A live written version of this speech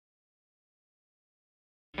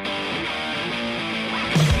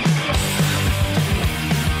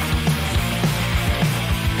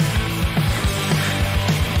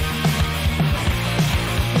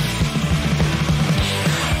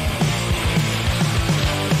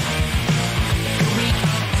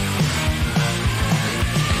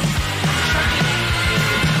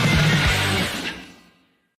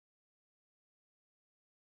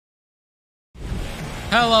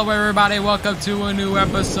Hello everybody, welcome to a new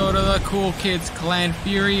episode of the Kool Kids Klan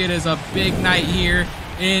Fury. It is a big night here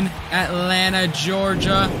in Atlanta,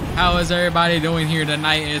 Georgia. How is everybody doing here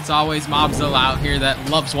tonight? It's always Mobzilla out here that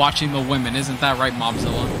loves watching the women. Isn't that right,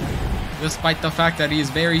 Mobzilla? Despite the fact that he is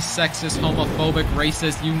very sexist, homophobic,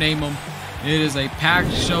 racist, you name him. It is a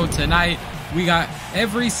packed show tonight. We got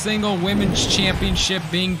every single women's championship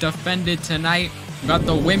being defended tonight. You got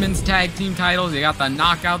the women's tag team titles, you got the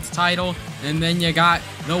knockouts title, and then you got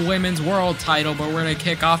the women's world title. But we're going to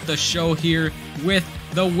kick off the show here with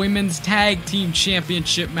the women's tag team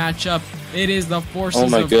championship matchup. It is the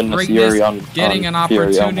forces of greatness getting an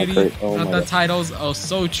opportunity at the titles. Oh,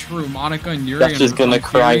 so true. Monica and Yuri. That's just gonna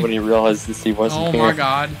cry when he realizes he wasn't here. Oh my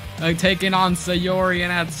god. Taking on Sayori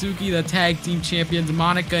and Atsuki, the tag team champions.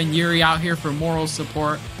 Monica and Yuri out here for moral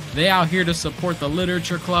support. They out here to support the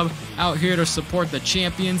Literature Club, out here to support the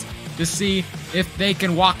champions, to see if they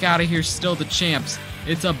can walk out of here still the champs.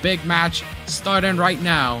 It's a big match starting right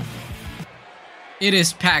now. It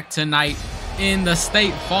is packed tonight in the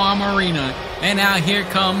State Farm Arena, and now here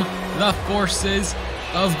come the forces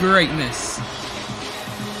of greatness.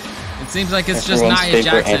 It seems like it's just Nia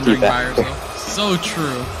Jackson ring by herself. So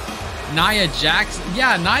true. Nia Jackson,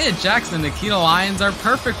 yeah, Nia Jackson and Nikita Lyons are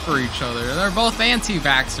perfect for each other. They're both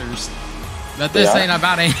anti-vaxxers. But this ain't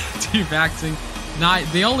about anti-vaxxing.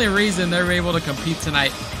 The only reason they're able to compete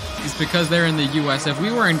tonight is because they're in the US. If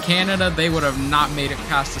we were in Canada, they would have not made it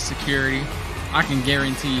past the security. I can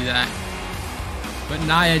guarantee you that. But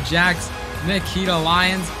Nia Jax, Nikita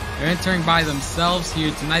Lyons, they're entering by themselves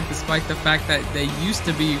here tonight, despite the fact that they used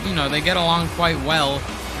to be, you know, they get along quite well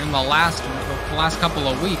in the last couple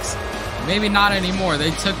of weeks. Maybe not anymore.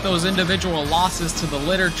 They took those individual losses to the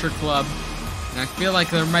Literature Club, and I feel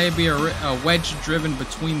like there may be a wedge driven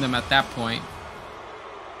between them at that point.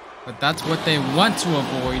 But that's what they want to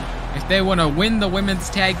avoid. If they want to win the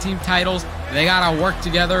women's tag team titles, they gotta work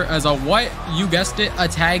together as a what? You guessed it, a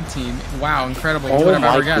tag team. Wow, incredible. Who would have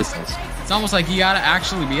ever guessed? It's almost like you gotta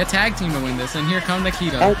actually be a tag team to win this. And here come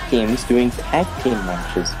Nikita. Tag teams doing tag team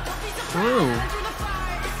matches. True.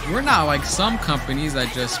 We're not like some companies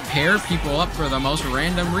that just pair people up for the most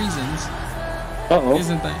random reasons. Uh-oh.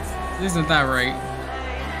 Isn't that right?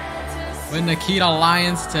 With Nikita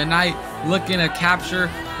Lyons tonight looking to capture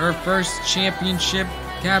her first championship,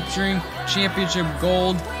 capturing championship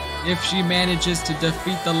gold if she manages to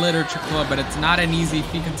defeat the Literature Club. But it's not an easy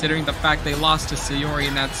feat considering the fact they lost to Sayori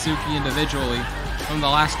and Atsuki individually from the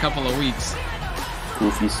last couple of weeks.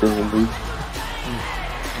 Goofy silly.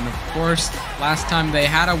 And of course, last time they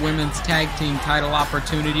had a women's tag team title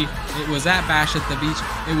opportunity, it was at Bash at the Beach.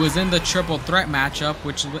 It was in the triple threat matchup,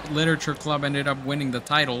 which Literature Club ended up winning the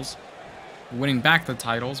titles. Winning back the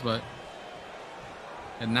titles, but...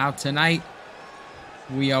 And now tonight,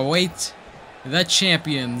 we await the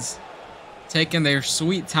champions taking their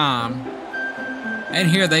sweet time. And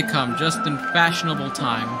here they come, just in fashionable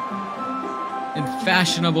time. In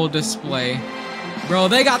fashionable display. Bro,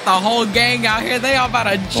 they got the whole gang out here. They all about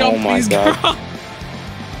to jump these girls.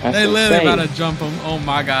 They literally about to jump them. Oh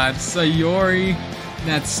my god. Sayori,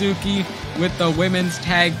 Natsuki with the women's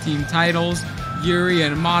tag team titles. Yuri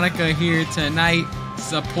and Monica here tonight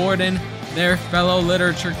supporting their fellow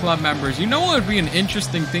Literature Club members. You know what would be an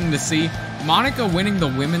interesting thing to see? Monica winning the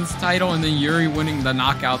women's title and then Yuri winning the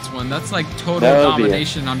knockouts one. That's like total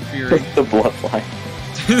domination on Fury. The bloodline.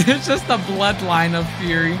 It's just the bloodline of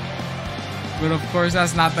Fury. But of course,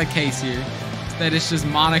 that's not the case here. Instead, it's just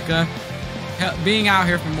Monica being out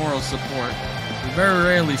here for moral support. We very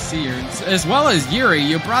rarely see her. As well as Yuri.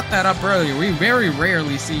 You brought that up earlier. We very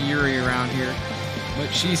rarely see Yuri around here.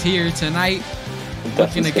 But she's here tonight.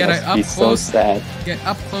 Looking to get an up close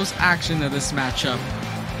action of this matchup.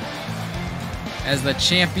 As the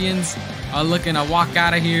champions are looking to walk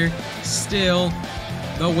out of here. Still,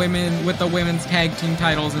 the women with the women's tag team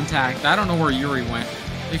titles intact. I don't know where Yuri went.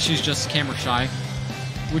 I think she's just camera shy,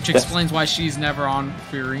 which explains why she's never on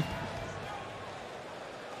Fury.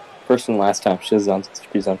 First and last time she's on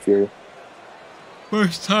Fury.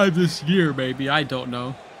 First time this year, maybe. I don't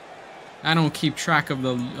know. I don't keep track of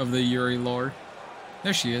the Yuri lore.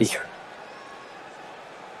 There she is.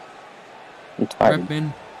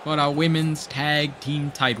 Repping for our women's tag team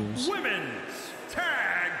titles. Women's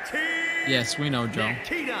tag team. Yes, we know, Joe.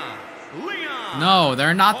 Nikita, Leon. No,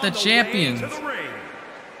 they're not the champions.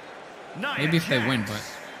 Maybe if they win, but.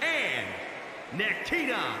 And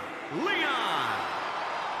Nikita, Leon.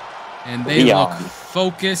 And they look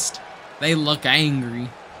focused. They look angry.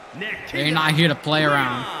 They're not here to play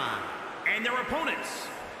around. And their opponents,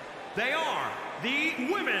 they are the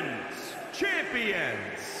women's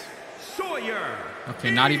champions, Sawyer.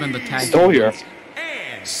 Okay, not even the tag. Sawyer. And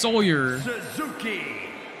Sawyer. Suzuki,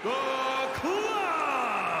 the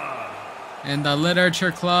Club. And the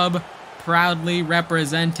Literature Club proudly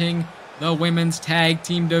representing the women's tag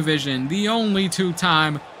team division, the only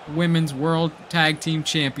two-time women's world tag team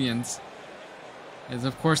champions. As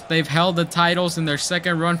of course they've held the titles in their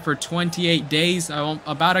second run for 28 days,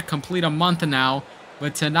 about to complete a month now,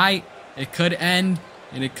 but tonight it could end,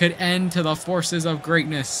 and it could end to the forces of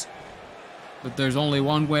greatness. But there's only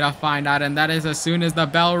one way to find out, and that is as soon as the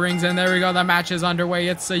bell rings. And there we go, the match is underway.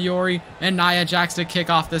 It's Sayori and Nia Jax to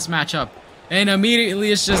kick off this matchup. And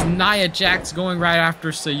immediately it's just Nia Jax going right after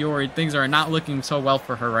Sayori. Things are not looking so well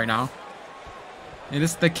for her right now. And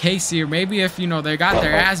it's the case here. Maybe if, you know, they got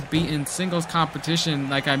their ass beat in singles competition,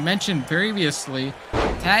 like I mentioned previously,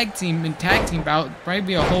 tag team bout might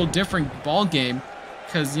be a whole different ball game.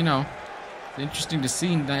 Because, you know, it's interesting to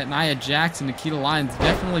see that Nia Jax and Nikita Lyons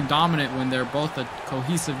definitely dominant when they're both a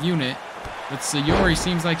cohesive unit. But Sayori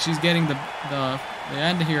seems like she's getting the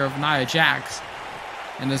end here of Nia Jax.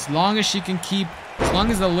 And as long as she can keep, as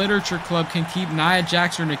long as the Literature Club can keep Nia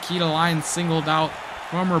Jax or Nikita Lyons singled out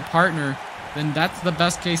from her partner, then that's the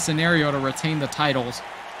best case scenario to retain the titles.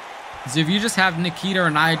 Because if you just have Nikita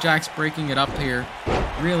or Nia Jax breaking it up here,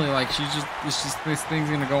 really, like, this thing's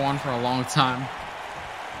gonna go on for a long time.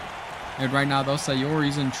 And right now, though,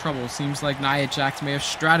 Sayori's in trouble. Seems like Nia Jax may have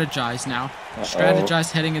strategized now.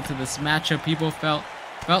 Strategized heading into this matchup. People felt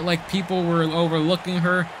like people were overlooking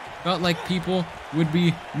her. Felt like people would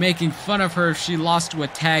be making fun of her if she lost to a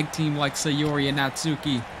tag team like Sayori and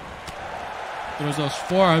Natsuki. There's those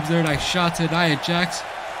forearms there, nice shots at Nia Jax.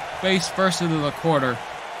 Face first into the quarter.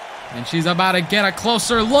 And she's about to get a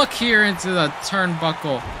closer look here into the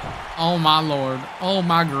turnbuckle. Oh my lord. Oh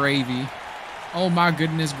my gravy. Oh my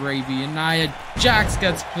goodness gravy. And Nia Jax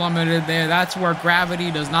gets plummeted there. That's where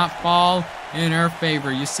gravity does not fall in her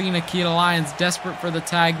favor. You see Nikita Lyons desperate for the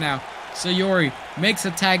tag now. Sayori makes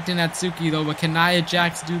a tag to Natsuki though, but can Nia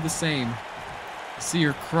Jax do the same? See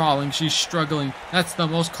her crawling, she's struggling. That's the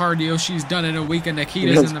most cardio she's done in a week, and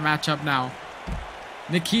Nikita's in the matchup now.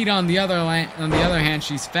 Nikita on the other hand,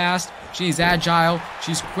 she's fast, she's agile,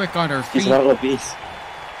 she's quick on her feet. She's not obese.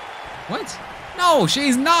 What? No,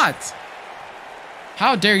 she's not.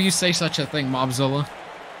 How dare you say such a thing, Mobzilla?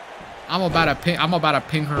 I'm about to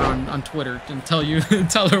ping her on Twitter and tell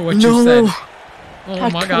her what you said.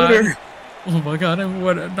 Oh my god. Oh my god,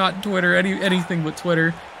 not Twitter, anything but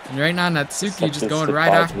Twitter. And right now, Natsuki just going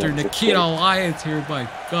right after Nikita Lyons here. My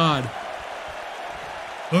god.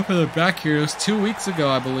 Look at the back here. It was 2 weeks ago,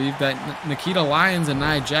 I believe, that Nikita Lyons and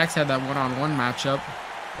Nia Jax had that one-on-one matchup.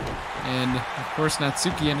 And, of course,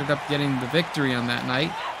 Natsuki ended up getting the victory on that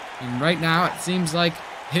night. And right now, it seems like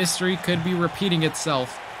history could be repeating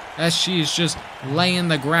itself, as she is just laying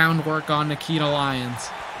the groundwork on Nikita Lyons.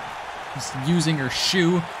 Just using her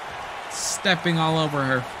shoe, stepping all over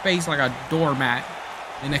her face like a doormat.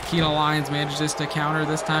 And Nikita Lyons manages to counter.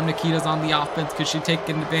 This time Nikita's on the offense. Could she take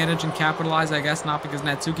advantage and capitalize? I guess not, because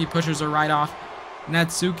Natsuki pushes her right off.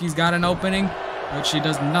 Natsuki's got an opening, but she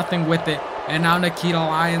does nothing with it. And now Nikita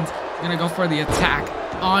Lyons gonna go for the attack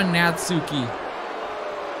on Natsuki.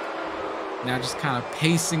 Now just kind of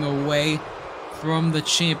pacing away from the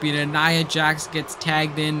champion. And Nia Jax gets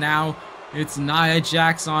tagged in now. It's Nia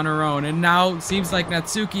Jax on her own. And now it seems like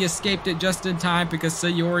Natsuki escaped it just in time because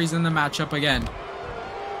Sayori's in the matchup again.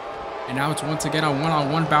 And now it's once again a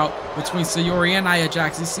one-on-one bout between Sayori and Nia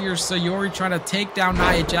Jax. You see her Sayori trying to take down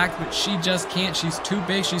Nia Jax, but she just can't. She's too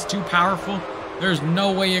big. She's too powerful. There's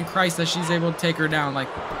no way in Christ that she's able to take her down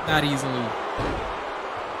like that easily.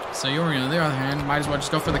 Sayori, on the other hand, might as well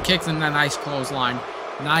just go for the kicks and that nice clothesline.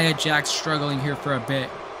 Nia Jax struggling here for a bit.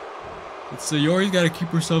 But Sayori's got to keep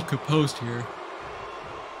herself composed here.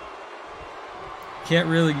 Can't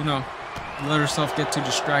really, you know, let herself get too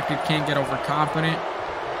distracted. Can't get overconfident.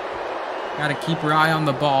 Got to keep her eye on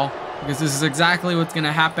the ball, because this is exactly what's going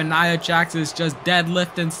to happen. Nia Jax is just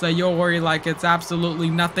deadlifting Sayori like it's absolutely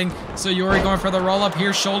nothing. Sayori going for the roll-up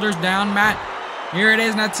here, shoulders down, Matt. Here it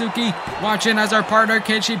is, Natsuki watching as our partner.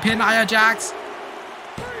 Can she pin Nia Jax?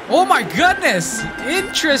 Oh my goodness!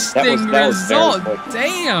 Interesting result.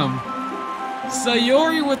 Damn!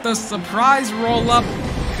 Sayori with the surprise roll-up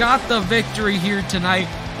got the victory here tonight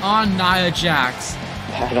on Nia Jax.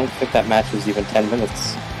 I don't think that match was even 10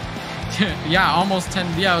 minutes. Yeah, almost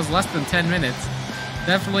 10. Yeah, it was less than 10 minutes.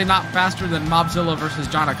 Definitely not faster than Mobzilla versus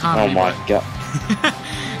John Economy. Oh my god.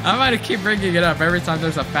 I might keep bringing it up every time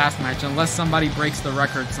there's a fast match, unless somebody breaks the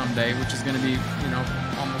record someday, which is going to be, you know,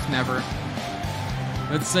 almost never.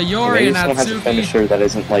 But Sayori and Natsuki. Finisher that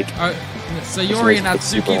isn't like. Sayori and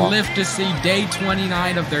Natsuki live to see day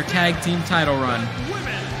 29 of their tag team title run.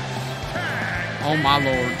 Oh my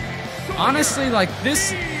lord. Honestly, like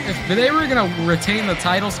this, if they were going to retain the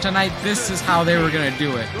titles tonight, this is how they were going to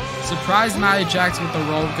do it. Surprise Nia Jax with the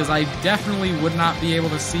roll, because I definitely would not be able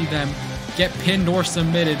to see them get pinned or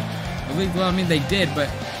submitted. Well, I mean, they did, but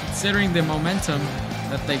considering the momentum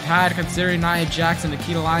that they've had, considering Nia Jax and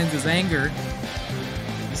Nikita Lyons' anger,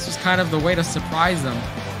 this was kind of the way to surprise them.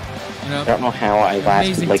 You know, I don't know how I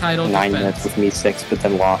lasted like 9 defense. minutes with me 6, but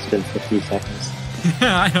then lost in 50 seconds.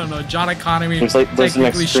 I don't know. John Economy There's an technically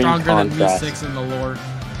extreme stronger than contrast. Me6 in the lore.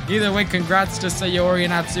 Either way, congrats to Sayori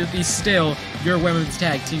and Atsuki, still your women's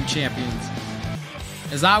tag team champions.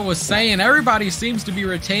 As I was saying, everybody seems to be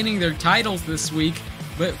retaining their titles this week,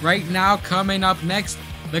 but right now, coming up next,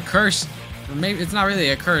 the curse, or maybe it's not really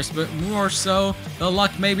a curse, but more so, the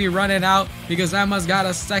luck may be running out because Emma's got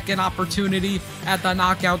a second opportunity at the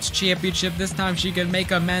Knockouts Championship. This time she can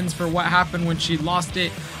make amends for what happened when she lost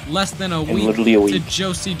it less than a week to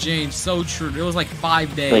Josie Jane. So true. It was like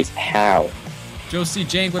 5 days. Like, how? Josie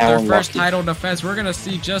Jane with her first title defense. We're going to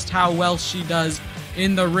see just how well she does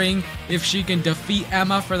in the ring. If she can defeat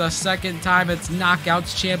Emma for the second time, it's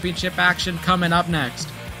Knockouts Championship action coming up next.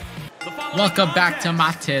 Welcome back to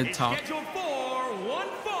my TED Talk.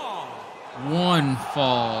 One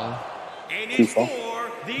fall. 2 fall?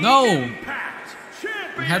 No!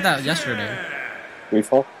 We had that yesterday. 3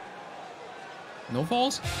 fall? No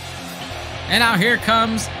falls? And now here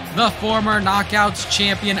comes the former Knockouts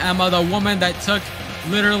champion Emma, the woman that took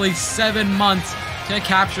literally 7 months to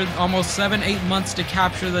capture, almost 7-8 months to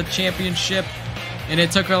capture the championship, and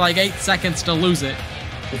it took her like 8 seconds to lose it.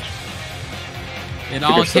 It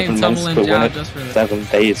all came tumbling down just for this. 7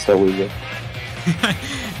 days to lose it.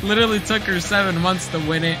 Literally took her 7 months to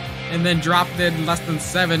win it, and then dropped it in less than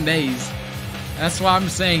 7 days. That's why I'm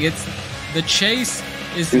saying it's the chase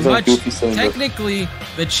is much. Technically,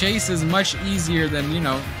 the chase is much easier than, you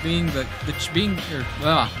know, being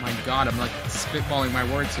oh my god, I'm like spitballing my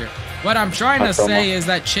words here. What I'm trying to say is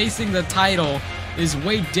that chasing the title is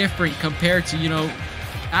way different compared to, you know,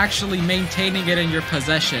 actually maintaining it in your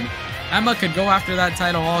possession. Emma could go after that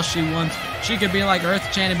title all she wants. She could be like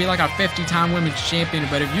Earth Chan and be like a 50-time women's champion,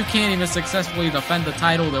 but if you can't even successfully defend the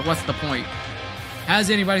title, then what's the point? How's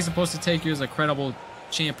anybody supposed to take you as a credible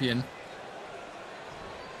champion?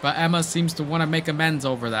 But Emma seems to want to make amends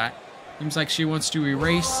over that. Seems like she wants to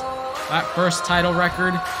erase that first title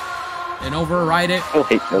record and override it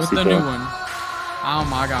with the new one. Oh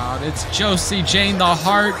my god, it's Josie Jane, the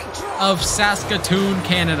heart of Saskatoon,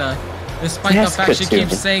 Canada. Despite the fact she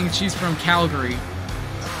keeps saying she's from Calgary.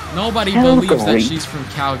 Nobody believes that she's from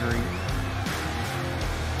Calgary.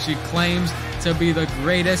 She claims to be the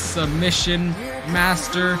greatest submission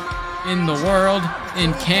master in the world,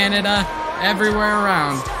 in Canada, everywhere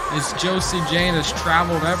around. As Josie Jane has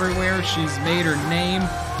traveled everywhere, she's made her name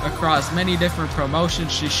across many different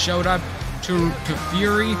promotions. She showed up to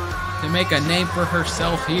Fury to make a name for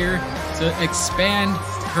herself here, to expand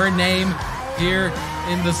her name here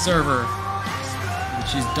in the server. And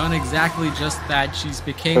she's done exactly just that. She's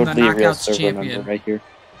became the Knockouts champion. Right here.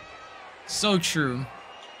 So true.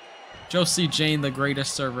 Josie Jane, the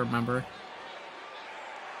greatest server member.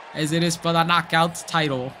 As it is for the Knockouts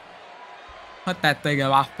title. Put that thing in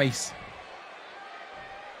my face.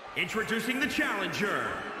 Introducing the challenger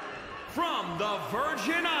from the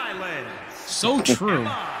Virgin Islands. So true.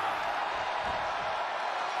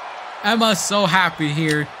 Emma's so happy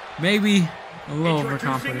here. Maybe a little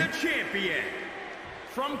overconfident. The champion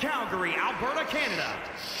from Calgary, Alberta, Canada.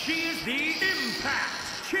 She is the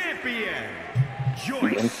Impact Champion.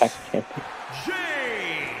 The Impact Champion.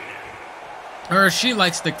 Jane. Or she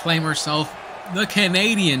likes to claim herself the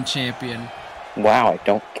Canadian champion. Wow, I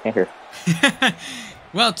don't care.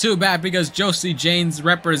 Well, too bad, because Josie Jane's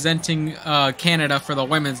representing Canada for the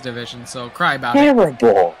women's division, so cry about it.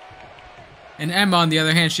 Terrible. And Emma, on the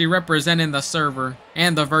other hand, she representing the server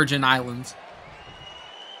and the Virgin Islands.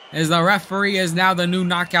 As the referee is now the new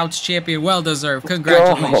Knockouts champion. Well deserved.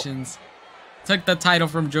 Congratulations. Took the title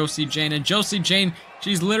from Josie Jane. And Josie Jane,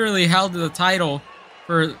 she's literally held the title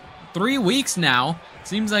for 3 weeks now.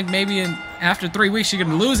 Seems like maybe after 3 weeks she could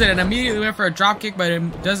lose it and immediately went for a dropkick, but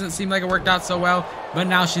it doesn't seem like it worked out so well. But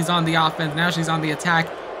now she's on the offense. Now she's on the attack.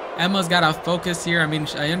 Emma's got to focus here. I mean,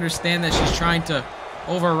 I understand that she's trying to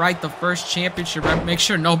overwrite the first championship, make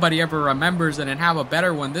sure nobody ever remembers it and have a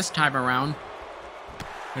better one this time around.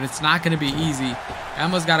 But it's not going to be easy.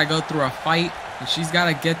 Emma's got to go through a fight, and she's got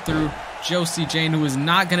to get through Josie Jane, who is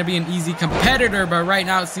not going to be an easy competitor. But right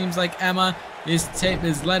now it seems like Emma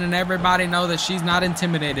is letting everybody know that she's not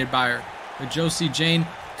intimidated by her. But Josie Jane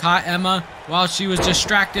caught Emma while she was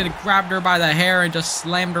distracted, grabbed her by the hair, and just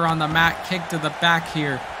slammed her on the mat. Kick to the back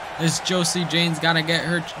here as Josie Jane's gotta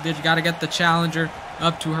get the challenger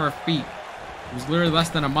up to her feet. It was literally less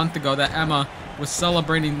than a month ago that Emma was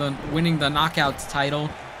celebrating winning the Knockouts title,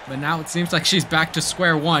 but now it seems like she's back to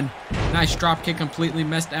square one. Nice dropkick, completely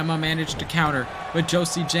missed. Emma managed to counter, but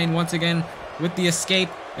Josie Jane once again with the escape.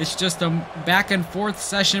 It's just a back and forth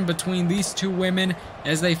session between these two women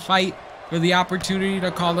as they fight for the opportunity to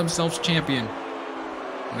call themselves champion.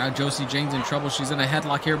 Now Josie Jane's in trouble. She's in a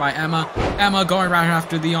headlock here by Emma. Emma going right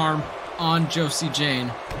after the arm on Josie Jane.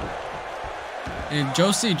 And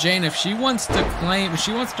Josie Jane, if she wants to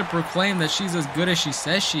proclaim that she's as good as she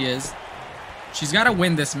says she is, she's got to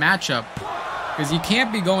win this matchup. Because you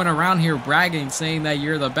can't be going around here bragging, saying that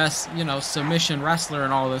you're the best, you know, submission wrestler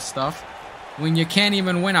and all this stuff, when you can't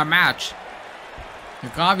even win a match.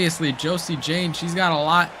 Like, obviously, Josie Jane, she's got a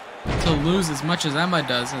lot to lose as much as Emma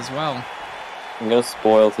does as well. I'm gonna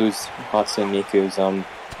spoil who's Hatsune Miku's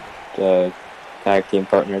the tag team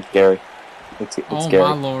partner, Gary. It's oh Gary.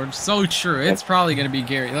 My lord, so true. It's probably gonna be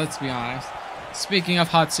Gary, let's be honest. Speaking of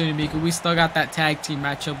Hatsune Miku, we still got that tag team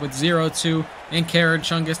matchup with 0-2 and Karen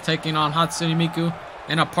Chungus taking on Hatsune Miku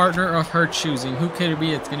and a partner of her choosing. Who could it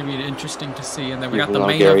be? It's going to be interesting to see. And then we got the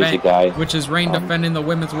main event, which is Reign defending the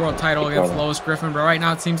women's world title against Lois Griffin. But right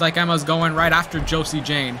now it seems like Emma's going right after Josie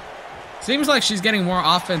Jane. Seems like she's getting more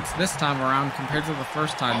offense this time around compared to the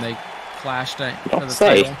first time they clashed for the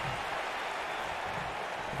title.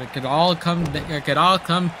 It could all come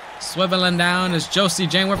swiveling down as Josie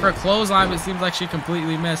Jane with her clothesline, but it seems like she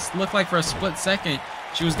completely missed. Looked like for a split second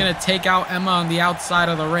she was going to take out Emma on the outside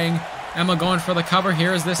of the ring. Emma going for the cover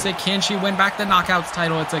here. Is this it? Can she win back the Knockouts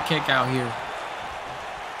title? It's a kick out here.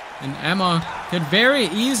 And Emma could very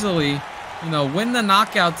easily, you know, win the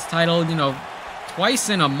Knockouts title, you know, twice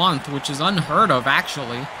in a month, which is unheard of,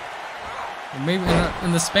 actually. Maybe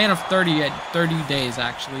in the span of 30 days,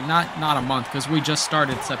 actually. Not a month, because we just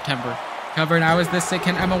started September. Cover now. Is this it?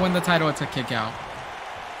 Can Emma win the title? It's a kick out.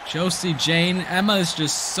 Josie Jane. Emma is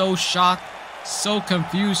just so shocked, so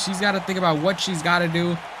confused. She's got to think about what she's got to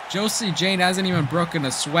do. Josie Jane hasn't even broken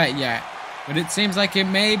a sweat yet. But it seems like it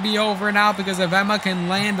may be over now, because if Emma can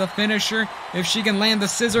land the finisher, if she can land the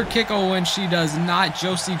scissor kick, oh, when she does not,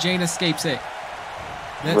 Josie Jane escapes it.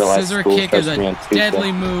 That scissor kick is a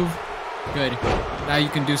deadly move. Good. Now you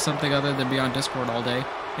can do something other than be on Discord all day.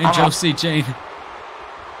 And Josie Jane.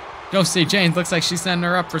 Josie Jane looks like she's setting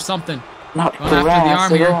her up for something. Not going after the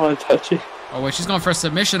arm here. I don't want to touch it. Oh wait, she's going for a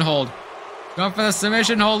submission hold. Going for the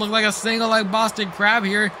submission hold. Look like a single leg Boston Crab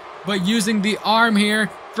here, but using the arm here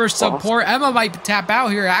for support. Emma might tap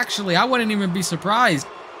out here, actually. I wouldn't even be surprised.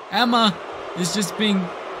 Emma is just being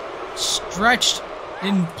stretched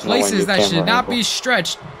in places that should not be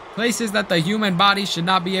stretched. Places that the human body should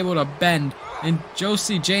not be able to bend. And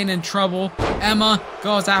Josie Jane in trouble. Emma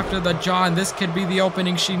goes after the jaw, and this could be the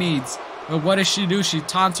opening she needs. But what does she do? She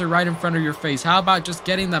taunts her right in front of your face. How about just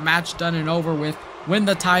getting the match done and over with, win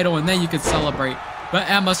the title, and then you could celebrate. But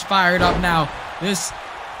Emma's fired up now. This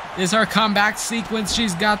is her comeback sequence.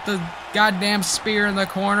 She's got the goddamn spear in the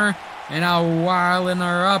corner, and now wiling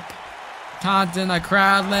her up, taunting the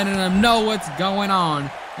crowd, letting them know what's going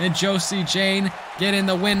on. And Josie Jane getting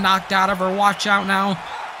the wind knocked out of her. Watch out now.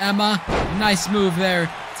 Emma, nice move there,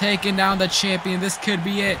 taking down the champion. This could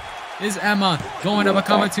be it. Is Emma going to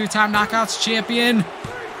become a two-time Knockouts champion?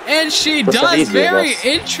 And she does. Very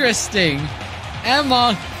interesting.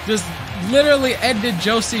 Emma just literally ended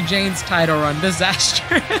Josie Jane's title run.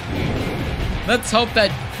 Disaster. Let's hope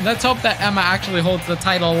that Emma actually holds the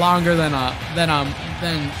title longer than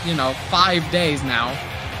you know, 5 days now.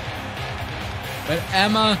 But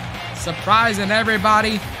Emma surprising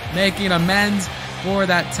everybody, making amends for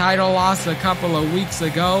that title loss a couple of weeks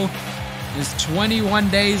ago. Is 21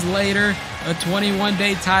 days later, a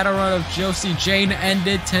 21-day title run of Josie Jane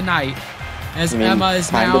ended tonight, as Emma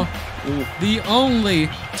is now the only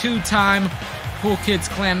two-time Kool Kids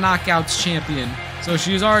Klan Knockouts champion. So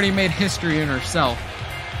she's already made history in herself.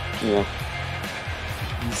 Yeah.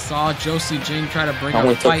 You saw Josie Jane try to bring up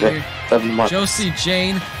a fight here. Josie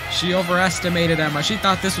Jane, she overestimated Emma. She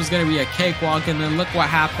thought this was going to be a cakewalk, and then look what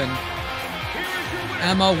happened.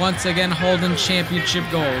 Emma once again holding championship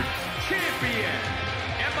gold.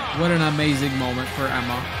 What an amazing moment for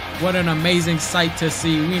Emma. What an amazing sight to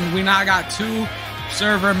see. We now got two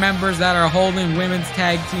server members that are holding women's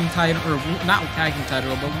tag team title, or not tag team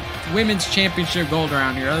title, but women's championship gold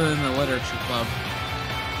around here, other than the Literature Club.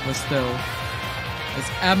 But still, as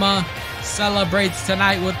Emma celebrates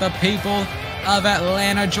tonight with the people of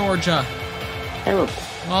Atlanta, Georgia. Terrible.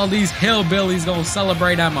 All these hillbillies gonna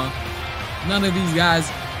celebrate Emma. None of these guys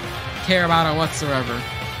care about her whatsoever.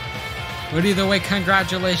 But either way,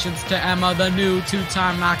 congratulations to Emma, the new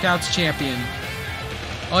 2-time Knockouts champion.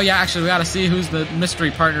 Oh yeah, actually, we gotta see who's the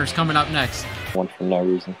mystery partners coming up next. One for no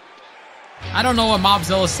reason. I don't know what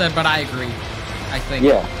Mobzilla said, but I agree. I think.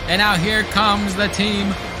 Yeah. And now here comes the team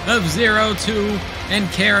of 0-2 and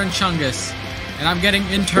Karen Chungus. And I'm getting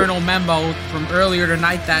internal memo from earlier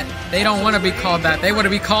tonight that they don't want to be called that. They want to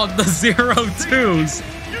be called the 0-2s.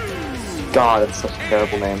 God, it's such a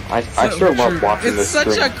terrible name. I sure love watching this It's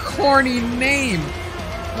such stream. a corny name.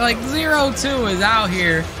 Like 0-2 is out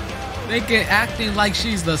here acting like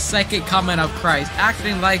she's the second coming of Christ,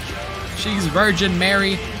 acting like she's Virgin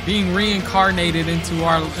Mary being reincarnated into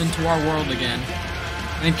our world again.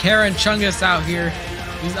 And Karen Chungus out here,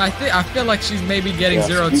 I feel like she's maybe getting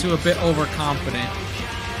 0-2 a bit overconfident.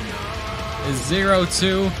 Is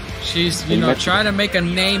 0-2? She's trying to make a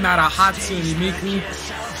name out of Hatsune Miku,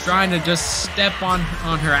 trying to just step on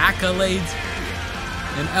her accolades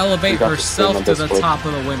and elevate herself to the top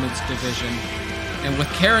of the women's division. And with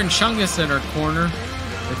Karen Chungus in her corner,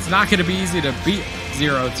 it's not going to be easy to beat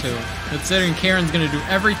 0-2, considering Karen's going to do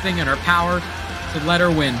everything in her power to let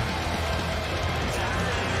her win.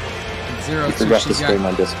 0-2, You forgot to stream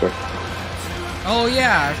on Discord. Oh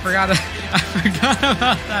yeah, I forgot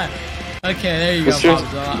about that. Okay, there you go,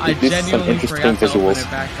 Mobzilla. I genuinely forgot to open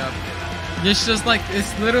it back up. It's just like,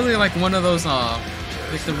 it's literally like one of those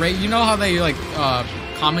like you know how they like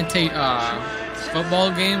commentate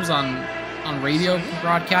football games on radio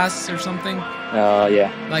broadcasts or something?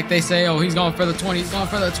 Yeah. Like they say, oh, he's going for the 20, he's going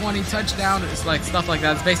for the 20 touchdown. It's like stuff like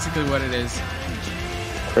that. It's basically what it is.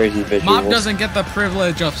 Crazy visuals. Mob doesn't get the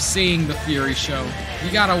privilege of seeing the Fury show.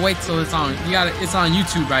 You gotta wait till it's on. It's on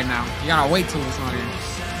YouTube right now. You gotta wait till it's on here.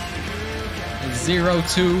 And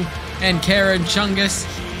 0-2 and Karen Chungus.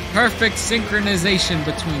 Perfect synchronization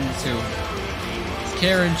between the two.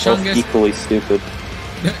 Karen Chungus. Both equally stupid.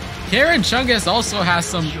 Karen Chungus also has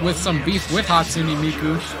some beef with Hatsune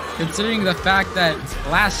Miku, considering the fact that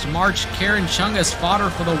last March Karen Chungus fought her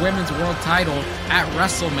for the women's world title at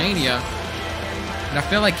WrestleMania. And I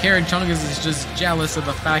feel like Karen Chungus is just jealous of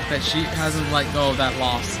the fact that she hasn't let go of that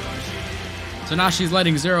loss. So now she's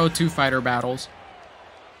letting 0-2 fight her battles.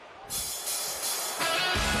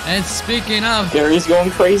 And speaking of... Gary's going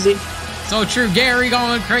crazy. So true, Gary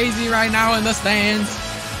going crazy right now in the stands.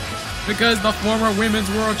 Because the former women's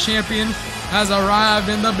world champion has arrived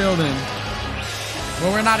in the building.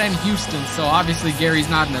 Well, we're not in Houston, so obviously Gary's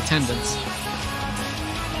not in attendance.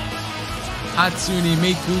 Hatsune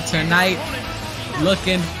Miku tonight,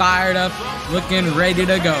 looking fired up, looking ready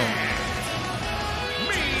to go.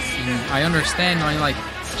 And I understand, like,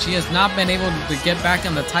 she has not been able to get back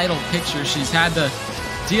in the title picture. She's had to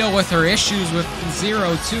deal with her issues with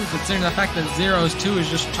 0-2, considering the fact that 0-2 is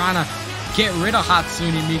just trying to get rid of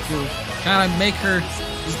Hatsune Miku, kind of make her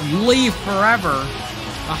just leave forever.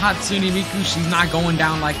 But Hatsune Miku, she's not going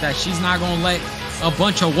down like that. She's not going to let a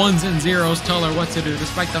bunch of 1s and 0s tell her what to do,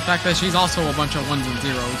 despite the fact that she's also a bunch of 1s and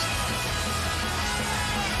 0s.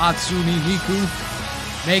 Hatsune Miku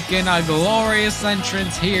making a glorious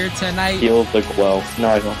entrance here tonight. Heal the glow. No,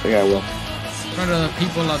 I don't think I will. In front of the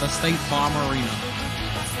people of the State Farm Arena.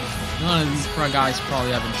 None of these guys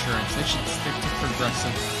probably have insurance. They should stick to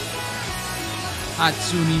Progressive.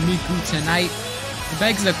 Hatsune Miku tonight. It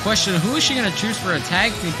begs the question, who is she going to choose for a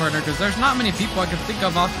tag team partner? Because there's not many people I can think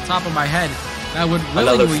of off the top of my head that would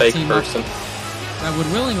willingly team up. That would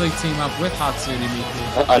willingly team up with Hatsune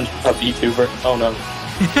Miku. A VTuber? Oh no.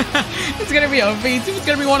 It's going to be a VTuber. It's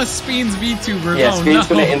going to be one of Speen's VTubers. Yeah, oh, Speen's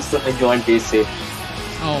no. going to instantly join BC.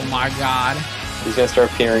 Oh my god. He's going to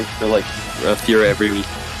start appearing for like Fury every week.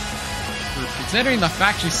 Considering the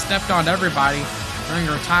fact she stepped on everybody during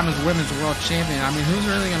her time as women's world champion, I mean, who's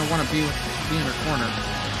really going to want to be in her corner?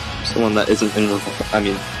 Someone that isn't in Revolt. I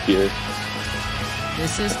mean, Fury.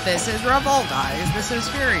 This is Revolt, guys. This is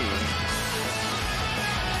Fury.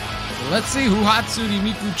 So let's see who Hatsune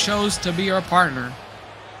Miku chose to be her partner.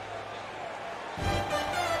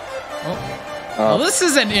 Oh. Well, this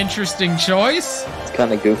is an interesting choice. It's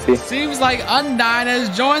kind of goofy. Seems like Undyne has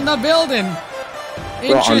joined the building.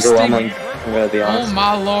 Interesting. I'm gonna be honest. Oh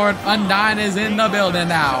my lord, Undyne is in the building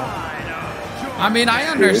now. I mean, I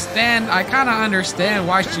understand, I kind of understand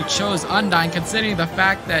why she chose Undyne, considering the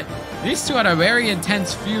fact that these two had a very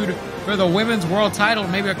intense feud for the women's world title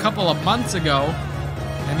maybe a couple of months ago.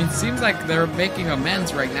 I mean, it seems like they're making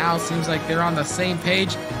amends right now. It seems like they're on the same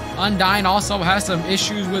page. Undyne also has some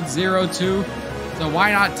issues with 0-2, so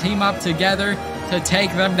why not team up together to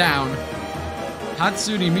take them down?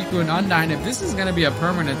 Hatsune Miku and Undyne, if this is going to be a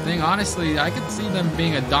permanent thing, honestly, I could see them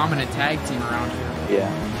being a dominant tag team around here.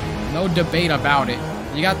 Yeah. No debate about it.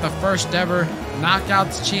 You got the first ever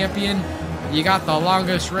Knockouts champion You got the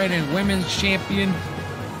longest reigning women's champion.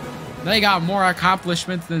 They got more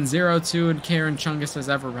accomplishments than 0-2 and Karen Chungus has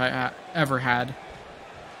ever had.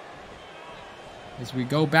 As we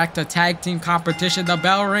go back to tag team competition, the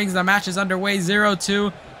bell rings, the match is underway.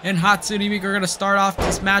 0-2 and Hatsune Miku are going to start off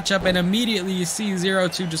this matchup, and immediately you see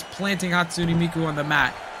 0-2 just planting Hatsune Miku on the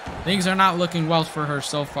mat. Things are not looking well for her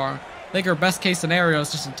so far. I think her best case scenario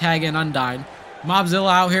is just to tag in Undyne.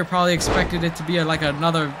 Mobzilla out here probably expected it to be like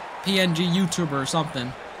another PNG YouTuber or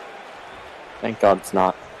something. Thank God it's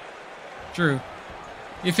not. True.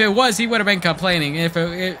 If it was, he would have been complaining.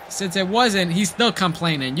 Since it wasn't, he's still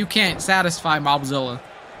complaining. You can't satisfy Mobzilla.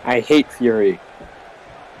 I hate Fury.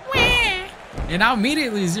 And now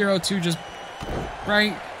immediately 0-2 just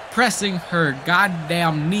pressing her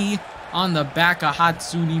goddamn knee on the back of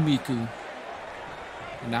Hatsune Miku.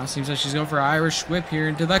 And now it seems like she's going for an Irish whip here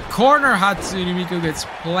into the corner. Hatsune Miku gets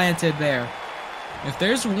planted there. If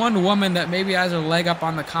there's one woman that maybe has her leg up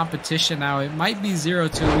on the competition now, it might be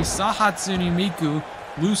 0-2. We saw Hatsune Miku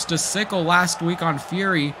lose to Sickle last week on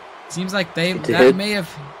Fury. Seems like that may have...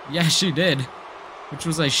 Yeah, she did. Which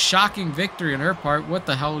was a shocking victory on her part. What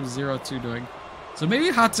the hell is 0-2 doing? So maybe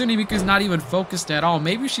Hatsune Miku's not even focused at all.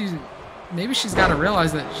 Maybe she's got to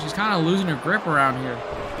realize that she's kind of losing her grip around here.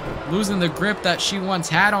 Losing the grip that she once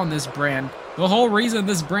had on this brand. The whole reason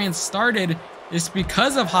this brand started is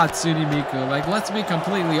because of Hatsune Miku. Like, let's be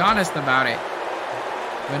completely honest about it.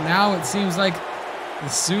 But now it seems like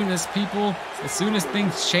as soon as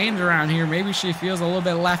things change around here, maybe she feels a little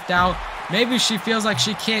bit left out. Maybe she feels like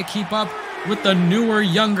she can't keep up with the newer,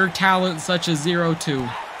 younger talent such as 0-2.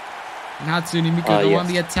 And Hatsune Miku won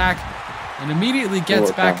the attack and immediately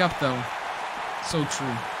gets back up though. So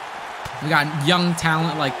true. We got young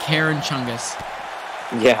talent like Karen Chungus.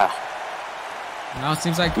 Yeah. Now it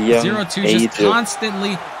seems like 0-2 just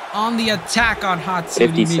constantly on the attack on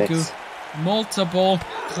Hatsune Miku. Multiple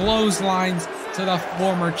clotheslines to the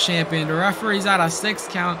former champion. The referee's at a 6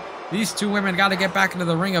 count. These two women got to get back into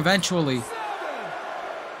the ring eventually.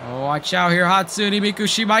 Oh, watch out here, Hatsune Miku.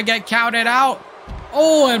 She might get counted out.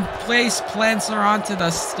 Oh, and plants her onto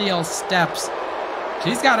the steel steps.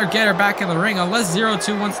 She's got to get her back in the ring unless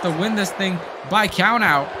 0-2 wants to win this thing by count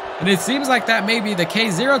out. And it seems like that may be the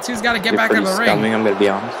case. 0-2's got to get back in the ring. I'm going to be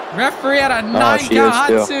honest. Referee at a 9 count.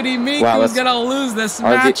 Hatsune Miku's going to lose this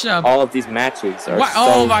matchup. All of these matches are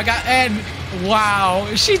Oh my god. And wow.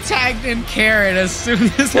 She tagged in Karen as soon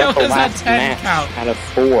as it was a 10 count. Out of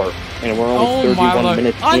 4. And we're only 31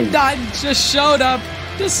 minutes in. Undyne just showed up.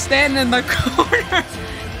 Just standing in the corner.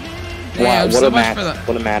 Damn, wow, what a match.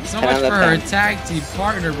 What a match. So much for her tag team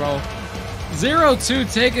partner, bro.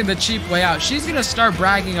 0-2 taking the cheap way out. She's going to start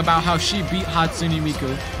bragging about how she beat Hatsune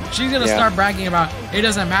Miku. She's going to start bragging about it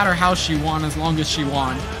doesn't matter how she won as long as she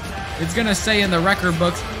won. It's going to say in the record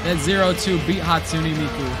books that 0-2 beat Hatsune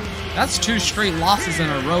Miku. That's 2 straight losses in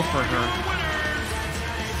a row for her.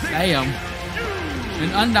 Damn.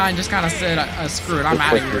 And Undyne just kind of said, screw it, I'm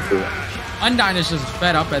out of here. Undyne is just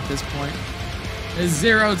fed up at this point. Is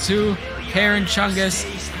 0-2. Karen Chungus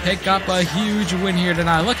pick up a huge win here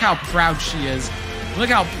tonight. Look how proud she is. Look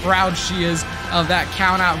how proud she is of that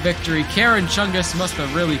count-out victory. Karen Chungus must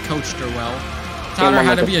have really coached her well. Taught her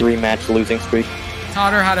how to be a 3-match losing streak.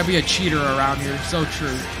 Taught her how to be a cheater around here. So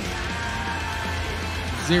true.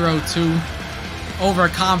 0-2.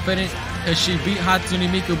 Overconfident because she beat Hatsune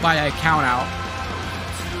Miku by a count-out.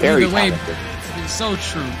 Very Either way, talented. So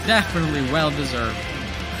true. Definitely well-deserved.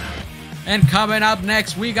 And coming up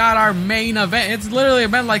next, we got our main event. It's literally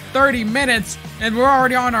been like 30 minutes, and we're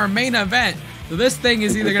already on our main event. So this thing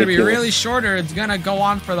is either going to be really short or it's going to go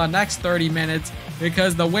on for the next 30 minutes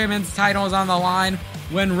because the women's title is on the line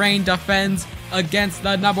when Reign defends against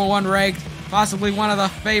the #1 ranked, possibly one of the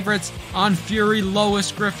favorites on Fury,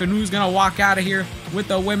 Lois Griffin. Who's going to walk out of here with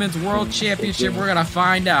the Women's World Championship? We're going to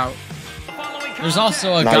find out. There's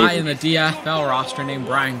also a guy in the DFL roster named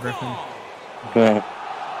Brian Griffin. Yeah.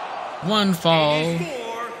 One fall.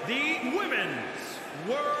 For the Women's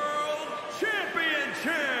World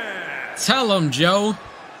Championship. Tell him, Joe.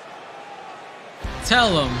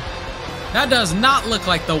 Tell him. That does not look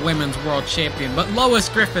like the Women's World Champion, but Lois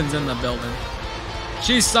Griffin's in the building.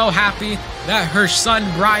 She's so happy that her son,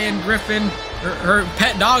 Brian Griffin, her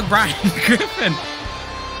pet dog, Brian Griffin.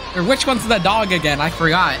 Or which one's the dog again? I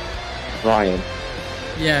forgot. Brian.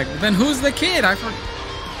 Yeah, then who's the kid? I forgot.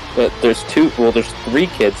 But there's 2. Well, there's 3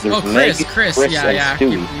 kids. There's Chris, and yeah.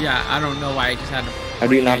 Stewie. Yeah, I don't know why I just had to. How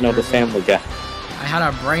do you not know the Family Guy? I had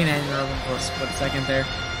a brain aneurysm for a split second there.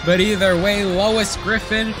 But either way, Lois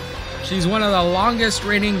Griffin She's one of the longest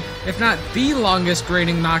reigning, if not the longest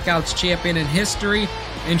reigning Knockouts champion in history,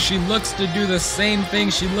 and she looks to do the same thing.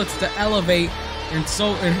 She looks to elevate, and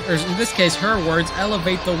so, or in this case, her words,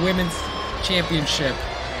 elevate the women's championship.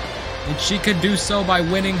 And she could do so by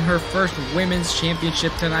winning her first women's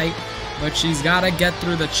championship tonight, but she's got to get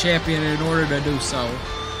through the champion in order to do so,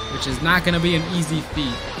 which is not going to be an easy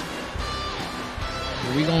feat.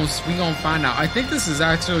 We gonna find out. I think this is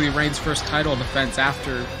actually Reigns' first title defense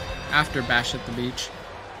after Bash at the Beach.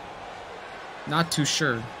 Not too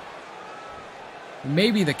sure.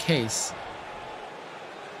 Maybe the case.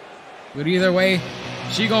 But either way,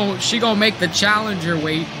 she gonna make the challenger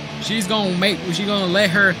wait. She's gonna let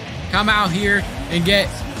her come out here and get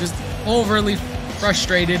just overly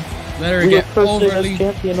frustrated. Let her get overly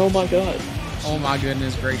champion. Oh my god. Oh my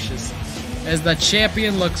goodness gracious. As the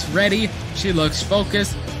champion looks ready, she looks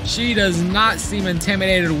focused. She does not seem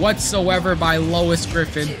intimidated whatsoever by Lois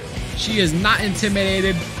Griffin. She is not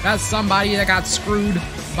intimidated. That's somebody that got screwed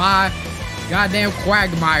by goddamn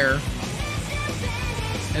Quagmire.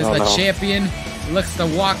 As the champion looks to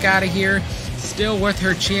walk out of here, still with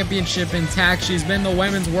her championship intact. She's been the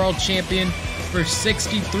women's world champion for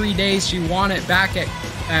 63 days. She won it back at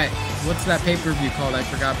what's that pay-per-view called? I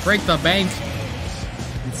forgot. Break the Bank.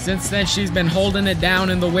 And since then, she's been holding it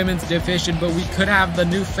down in the women's division, but we could have the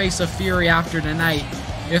new face of Fury after tonight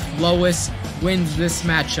if Lois wins this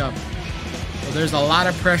matchup. So there's a lot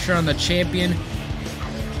of pressure on the champion,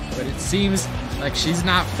 but it seems like she's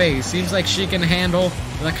not phased. Seems like she can handle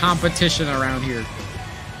the competition around here.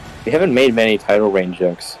 We haven't made many title reign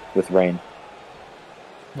jokes with Reign.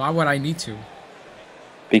 Why would I need to?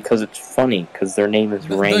 Because it's funny, because their name is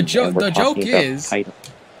Reign. The joke is...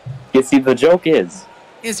 You see, the joke is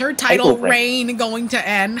her title reign going to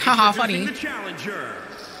end? Haha, funny.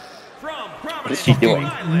 What is she doing?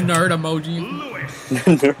 Nerd emoji.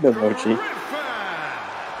 Nerd emoji.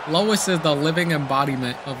 Lois is the living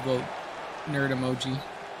embodiment of the nerd emoji.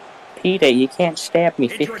 Peter, you can't stab me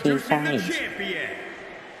 15 times.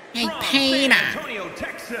 Hey, Pena.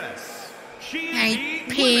 Hey,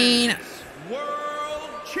 Pena.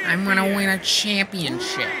 I'm gonna win a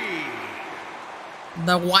championship.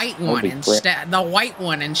 The white one instead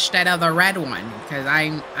of the red one, because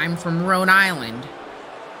I'm from Rhode Island.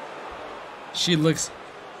 She looks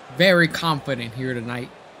very confident here tonight.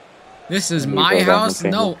 This is my house?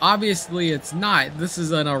 No, obviously it's not. This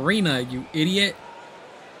is an arena, you idiot.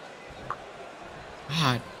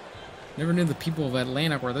 God, never knew the people of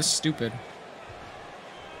Atlanta were this stupid.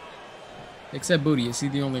 Except Booty, is he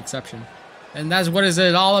the only exception? And that's what is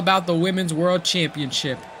it all about, the Women's World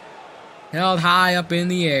Championship. Held high up in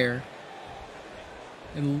the air.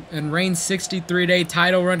 And Reigns' 63-day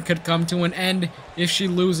title run could come to an end if she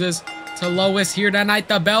loses to Lois here tonight.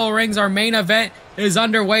 The bell rings, our main event is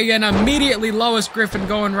underway, and immediately Lois Griffin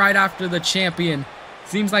going right after the champion.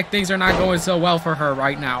 Seems like things are not going so well for her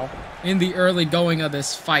right now in the early going of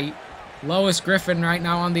this fight. Lois Griffin right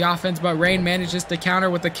now on the offense, but Reign manages to counter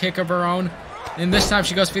with a kick of her own. And this time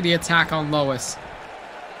she goes for the attack on Lois.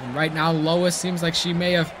 And right now Lois seems like she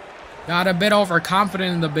may have got a bit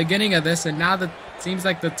overconfident in the beginning of this, and now that seems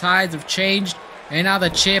like the tides have changed, and now the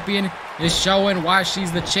champion is showing why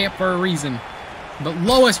she's the champ for a reason. But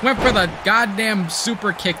Lois went for the goddamn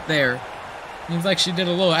super kick there. Seems like she did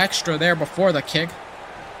a little extra there before the kick.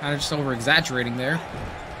 Kind of just over-exaggerating there.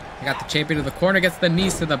 I got the champion to the corner, gets the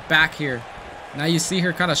knees to the back here. Now you see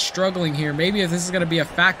her kind of struggling here. Maybe if this is going to be a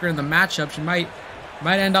factor in the matchup, she might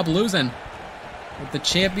end up losing. With the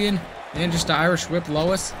champion, and just to Irish whip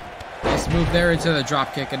Lois. Nice move there into the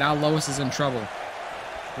dropkick, and now Lois is in trouble.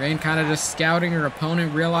 Reign kind of just scouting her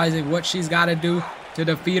opponent, realizing what she's got to do to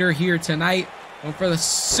defeat her here tonight. Going for the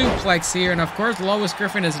suplex here, and of course Lois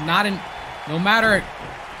Griffin is not in... No matter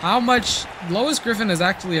how much... Lois Griffin is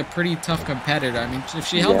actually a pretty tough competitor. I mean, if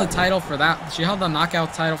she held the title for that... She held the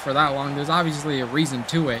knockout title for that long, there's obviously a reason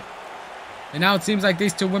to it. And now it seems like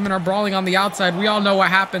these two women are brawling on the outside. We all know what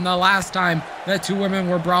happened the last time that two women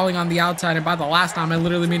were brawling on the outside. And by the last time, I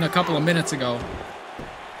literally mean a couple of minutes ago.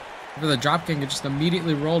 For the dropkick, it just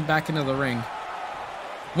immediately rolled back into the ring.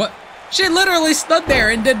 What? She literally stood there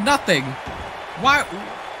and did nothing. Why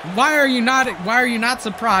are you not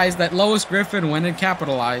surprised that Lois Griffin went and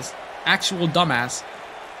capitalized? Actual dumbass.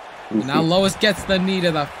 Now Lois gets the knee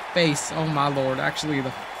to the face. Oh my lord, actually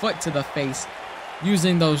the foot to the face.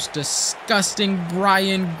 Using those disgusting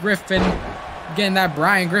Brian Griffin, getting that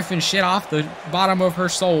Brian Griffin shit off the bottom of her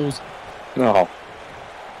soles. No.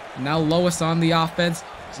 Now Lois on the offense.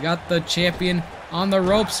 She's got the champion on the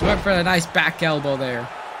ropes. Went for a nice back elbow there.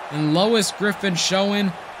 And Lois Griffin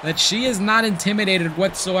showing that she is not intimidated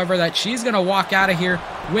whatsoever, that she's going to walk out of here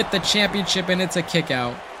with the championship, and it's a kick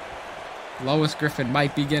out. Lois Griffin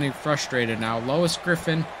might be getting frustrated now. Lois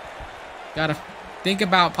Griffin got to think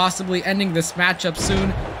about possibly ending this matchup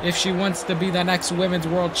soon if she wants to be the next Women's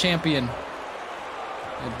World Champion.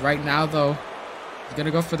 And right now, though, she's going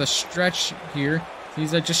to go for the stretch here.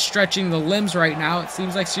 He's just stretching the limbs right now. It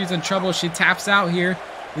seems like she's in trouble. She taps out here.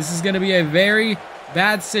 This is going to be a very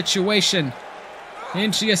bad situation.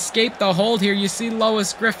 And she escaped the hold here. You see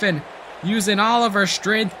Lois Griffin using all of her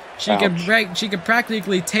strength. She could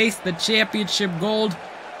practically taste the championship gold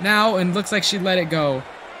now, and looks like she let it go.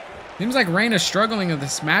 Seems like Rain is struggling in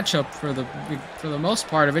this matchup for the most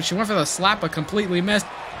part of it. She went for the slap but completely missed,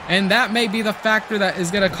 and that may be the factor that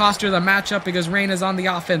is going to cost her the matchup because Rain is on the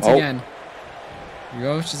offense again. Here you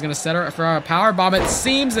go. She's going to set her for a power bomb. It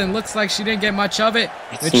seems, and looks like she didn't get much of it,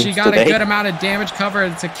 but she got a good amount of damage cover.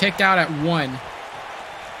 It's a kick out at 1.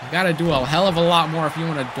 You got to do a hell of a lot more if you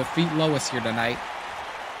want to defeat Lois here tonight.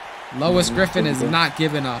 Lois Griffin is not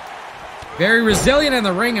giving up. Very resilient in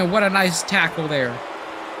the ring, and what a nice tackle there.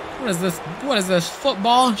 What is this? What is this,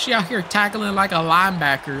 football? She out here tackling like a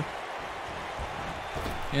linebacker.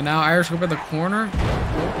 And now Irish Whip in the corner.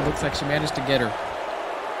 Oh, looks like she managed to get her.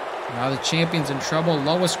 Now the champion's in trouble.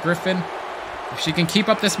 Lois Griffin, if she can keep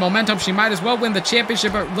up this momentum, she might as well win the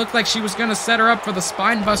championship. It looked like she was going to set her up for the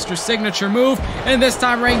Spinebuster signature move. And this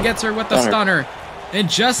time Rain gets her with the stunner. And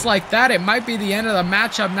just like that, it might be the end of the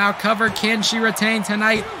matchup now. Cover, can she retain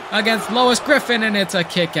tonight against Lois Griffin? And it's a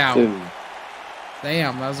kick out.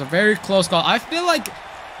 Damn, that was a very close call. I feel like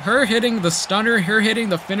her hitting the stunner, her hitting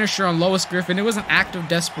the finisher on Lois Griffin, it was an act of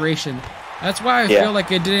desperation. That's why I feel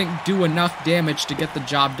like it didn't do enough damage to get the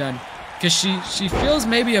job done. Because she feels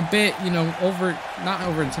maybe a bit, you know, not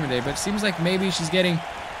over intimidated, but it seems like maybe she's getting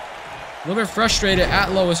a little bit frustrated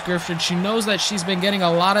at Lois Griffin. She knows that she's been getting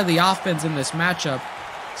a lot of the offense in this matchup.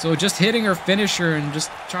 So just hitting her finisher and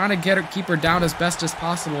just trying to keep her down as best as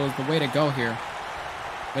possible is the way to go here.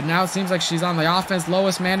 But now it seems like she's on the offense.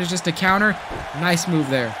 Lois manages to counter. Nice move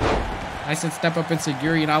there. Nice and step up into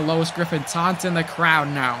Yuri. Now Lois Griffin taunting the crowd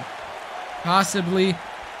now. Possibly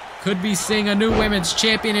could be seeing a new women's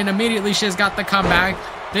champion, and immediately she's got the comeback.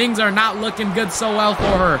 Things are not looking good so well for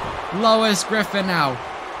her. Lois Griffin now.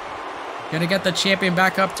 Gonna get the champion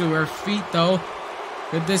back up to her feet, though.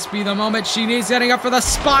 Could this be the moment she needs, setting up for the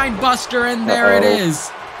spine buster, and there it is.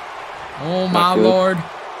 Oh my lord.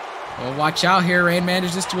 Well, watch out here. Rain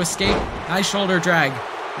manages to escape. Nice shoulder drag.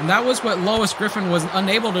 And that was what Lois Griffin was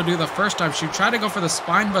unable to do the first time. She tried to go for the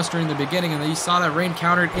spine buster in the beginning, and then you saw that Rain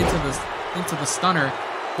countered into the stunner.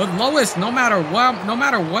 But Lois, no matter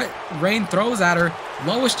what Rain throws at her,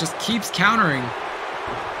 Lois just keeps countering.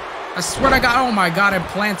 I swear to God, oh my God, and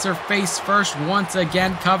plants her face first once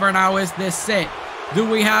again. Cover now, is this it? Do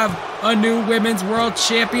we have a new Women's World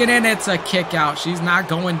Champion? And it's a kick out. She's not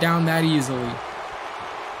going down that easily.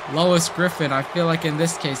 Lois Griffin, I feel like in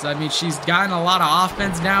this case, I mean, she's gotten a lot of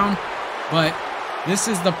offense down, but this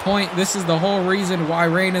is the point. This is the whole reason why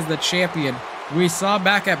Rain is the champion. We saw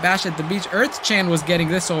back at Bash at the Beach, Earth Chan was getting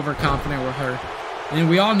this overconfident with her. And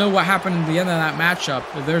we all know what happened at the end of that matchup.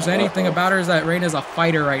 If there's anything about her, is that Rain is a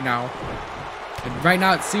fighter right now. And right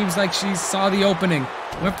now it seems like she saw the opening.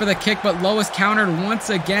 Went for the kick, but Lois countered once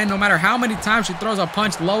again. No matter how many times she throws a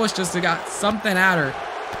punch, Lois just got something at her.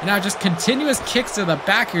 And now just continuous kicks to the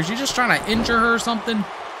back here. She's just trying to injure her or something.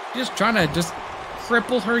 Just trying to just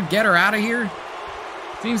cripple her, get her out of here.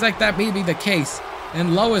 Seems like that may be the case.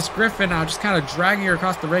 And Lois Griffin now just kind of dragging her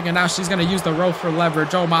across the ring. And now she's going to use the rope for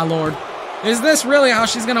leverage. Oh my lord. Is this really how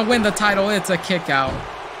she's going to win the title? It's a kick out.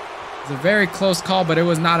 It's a very close call, but it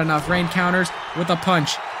was not enough. Rain counters with a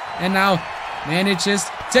punch. And now manages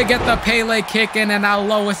to get the Pele kick in. And now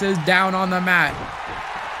Lois is down on the mat.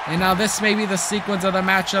 And now this may be the sequence of the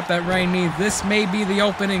matchup that Rain needs. This may be the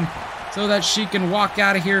opening so that she can walk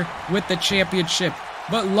out of here with the championship.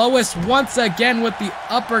 But Lois once again with the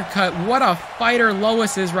uppercut. What a fighter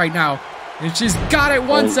Lois is right now. And she's got it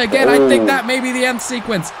once again. I think that may be the end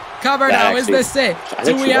sequence. Cover now, is this it?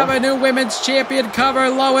 Do we have a new women's champion? Cover,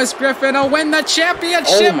 Lois Griffin will win the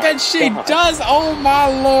championship, and she does. Oh my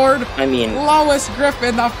lord. I mean, Lois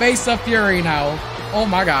Griffin, the face of Fury now. Oh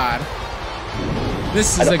my god.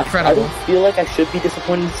 This is incredible. I don't feel like I should be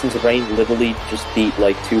disappointed since Rain literally just beat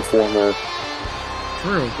like 2 former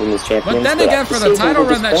women's champions. But then again, for the title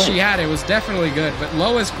run that she had, it was definitely good. But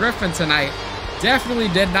Lois Griffin tonight definitely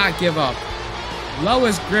did not give up.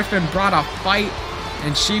 Lois Griffin brought a fight,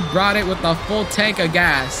 and she brought it with a full tank of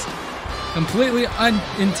gas. Completely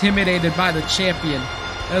unintimidated by the champion.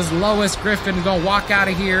 As Lois Griffin is going to walk out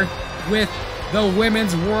of here with the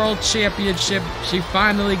Women's World Championship. She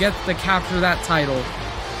finally gets to capture that title.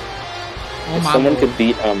 Oh if my someone Lord. could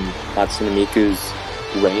beat Hatsune Miku's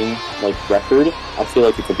reign record, I feel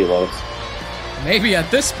like it could be Lois. Maybe at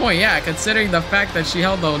this point, yeah, considering the fact that she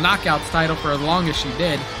held the Knockouts title for as long as she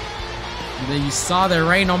did. And then you saw the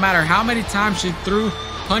reign, no matter how many times she threw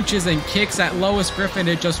punches and kicks at Lois Griffin,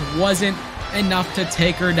 it just wasn't enough to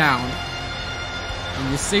take her down.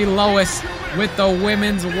 And you see Lois with the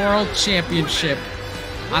Women's World Championship.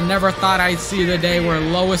 I never thought I'd see the day where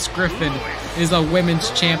Lois Griffin is a women's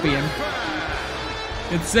champion.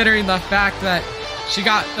 Considering the fact that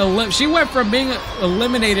she went from being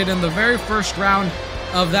eliminated in the very first round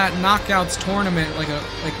of that Knockouts tournament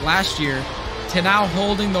like last year to now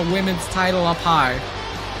holding the women's title up high.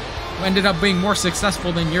 Ended up being more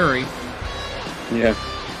successful than Yuri. Yeah.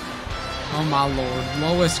 Oh my Lord.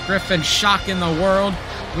 Lois Griffin shocking the world.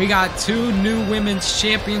 We got 2 new women's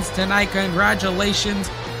champions tonight. Congratulations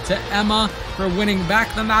to Emma for winning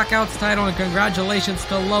back the Knockouts title, and congratulations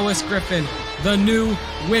to Lois Griffin, the new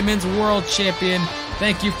Women's World Champion.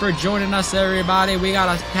 Thank you for joining us, everybody. We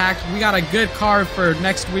got a good card for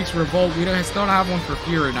next week's Revolt. We still don't have one for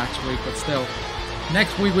Fury next week, but still.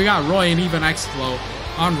 Next week we got Roy and Even X-Flow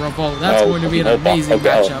on Revolt. That's going to be an amazing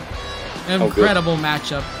matchup. Incredible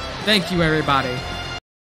matchup. Thank you, everybody.